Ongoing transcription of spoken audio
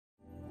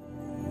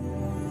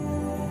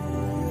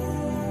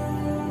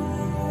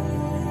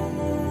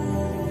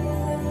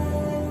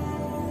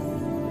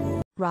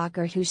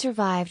Rocker who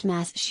survived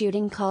mass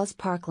shooting calls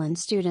Parkland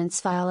students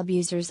vile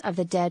abusers of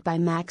the dead by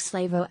Max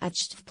Lavo at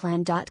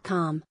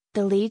Parkland.com.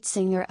 The lead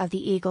singer of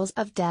the Eagles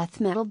of death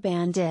metal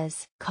band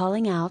is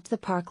calling out the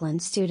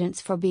Parkland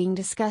students for being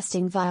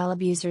disgusting vile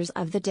abusers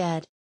of the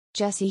dead.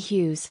 Jesse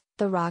Hughes,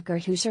 the rocker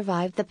who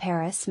survived the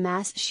Paris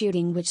mass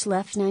shooting which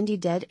left 90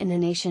 dead in a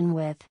nation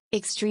with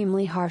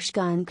extremely harsh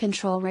gun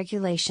control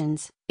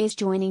regulations, is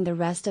joining the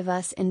rest of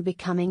us in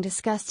becoming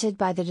disgusted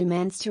by the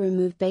demands to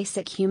remove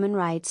basic human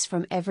rights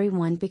from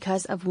everyone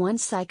because of one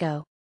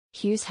psycho.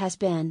 Hughes has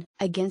been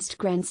against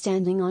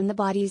grandstanding on the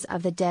bodies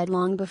of the dead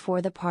long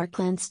before the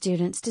Parkland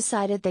students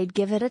decided they'd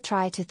give it a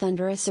try to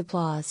thunderous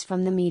applause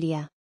from the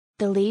media.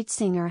 The lead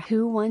singer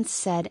who once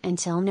said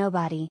until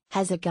nobody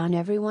has a gun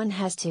everyone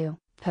has to,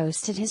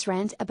 posted his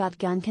rant about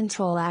gun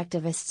control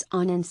activists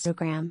on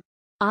Instagram.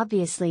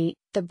 Obviously,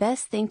 the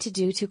best thing to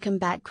do to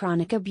combat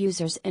chronic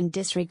abusers and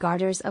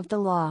disregarders of the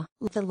law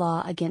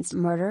against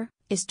murder,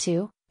 is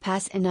to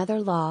pass another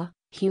law,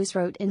 Hughes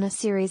wrote in a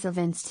series of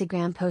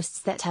Instagram posts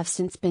that have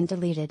since been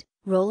deleted,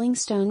 Rolling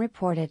Stone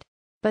reported.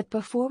 But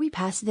before we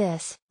pass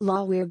this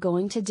law, we're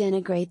going to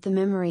denigrate the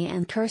memory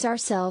and curse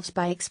ourselves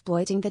by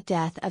exploiting the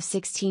death of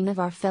 16 of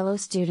our fellow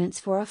students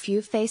for a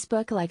few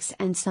Facebook likes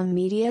and some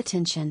media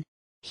attention.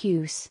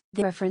 Hughes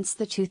referenced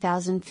the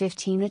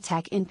 2015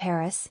 attack in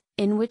Paris,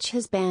 in which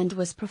his band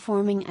was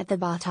performing at the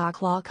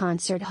Bataclan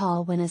concert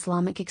hall when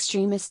Islamic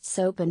extremists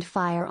opened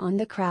fire on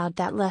the crowd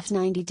that left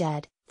 90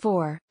 dead.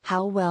 For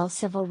how well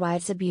civil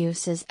rights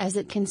abuses as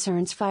it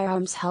concerns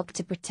firearms helped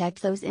to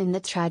protect those in the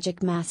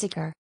tragic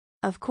massacre.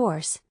 Of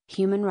course,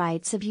 human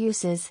rights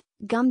abuses,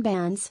 gun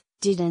bans,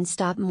 didn't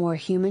stop more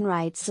human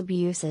rights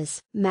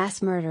abuses,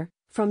 mass murder,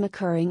 from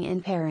occurring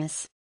in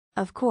Paris.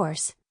 Of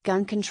course,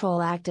 gun control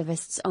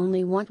activists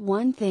only want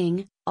one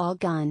thing, all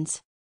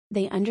guns.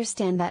 They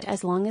understand that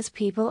as long as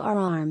people are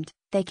armed,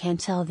 they can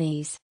tell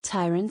these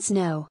tyrants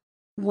no.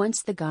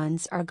 Once the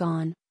guns are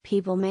gone,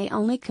 people may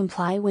only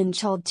comply when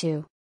told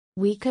to.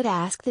 We could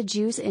ask the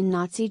Jews in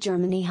Nazi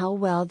Germany how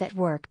well that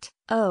worked.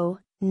 Oh,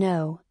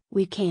 no,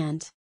 we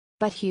can't.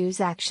 But Hughes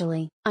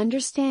actually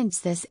understands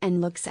this and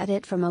looks at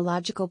it from a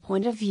logical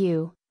point of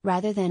view,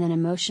 rather than an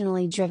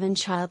emotionally driven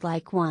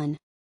childlike one.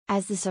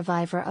 As the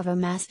survivor of a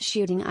mass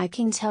shooting, I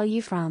can tell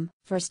you from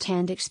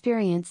first-hand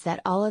experience that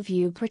all of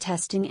you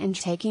protesting and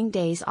taking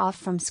days off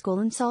from school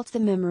insult the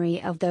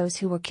memory of those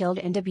who were killed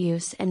and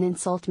abuse and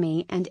insult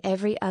me and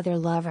every other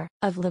lover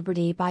of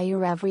liberty by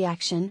your every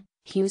action,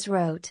 Hughes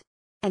wrote.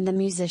 And the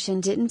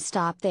musician didn't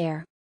stop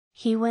there.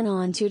 He went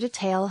on to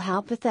detail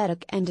how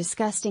pathetic and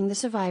disgusting the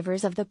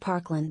survivors of the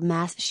Parkland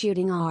mass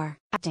shooting are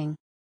acting.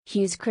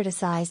 Hughes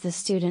criticized the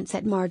students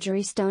at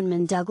Marjorie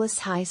Stoneman Douglas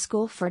High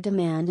School for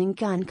demanding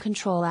gun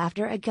control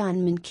after a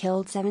gunman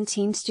killed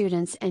 17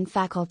 students and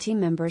faculty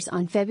members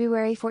on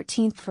February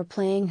 14 for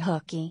playing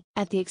hooky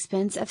at the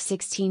expense of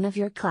 16 of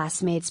your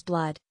classmates'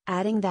 blood,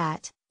 adding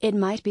that, it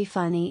might be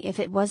funny if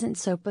it wasn't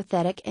so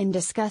pathetic and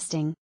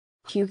disgusting.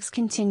 Hughes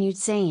continued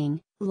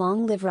saying,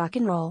 "Long live rock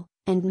and roll.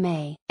 And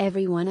may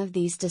every one of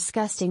these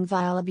disgusting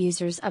vile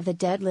abusers of the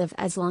dead live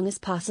as long as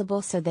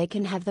possible so they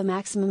can have the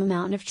maximum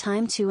amount of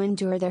time to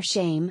endure their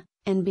shame,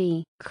 and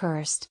be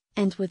cursed."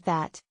 And with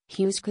that,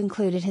 Hughes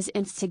concluded his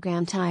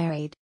Instagram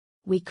tirade.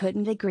 We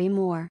couldn't agree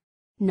more.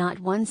 Not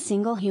one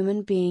single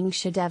human being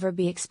should ever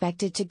be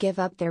expected to give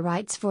up their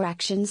rights for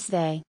actions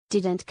they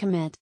didn't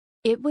commit.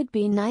 It would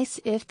be nice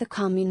if the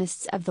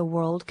communists of the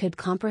world could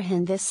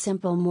comprehend this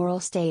simple moral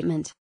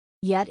statement.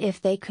 Yet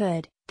if they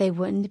could, they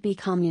wouldn't be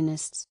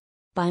communists.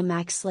 By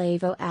Max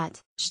Lavo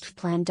at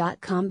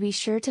Parkland.com. Be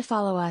sure to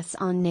follow us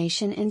on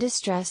Nation in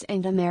Distress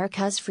and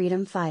America's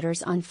Freedom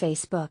Fighters on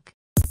Facebook.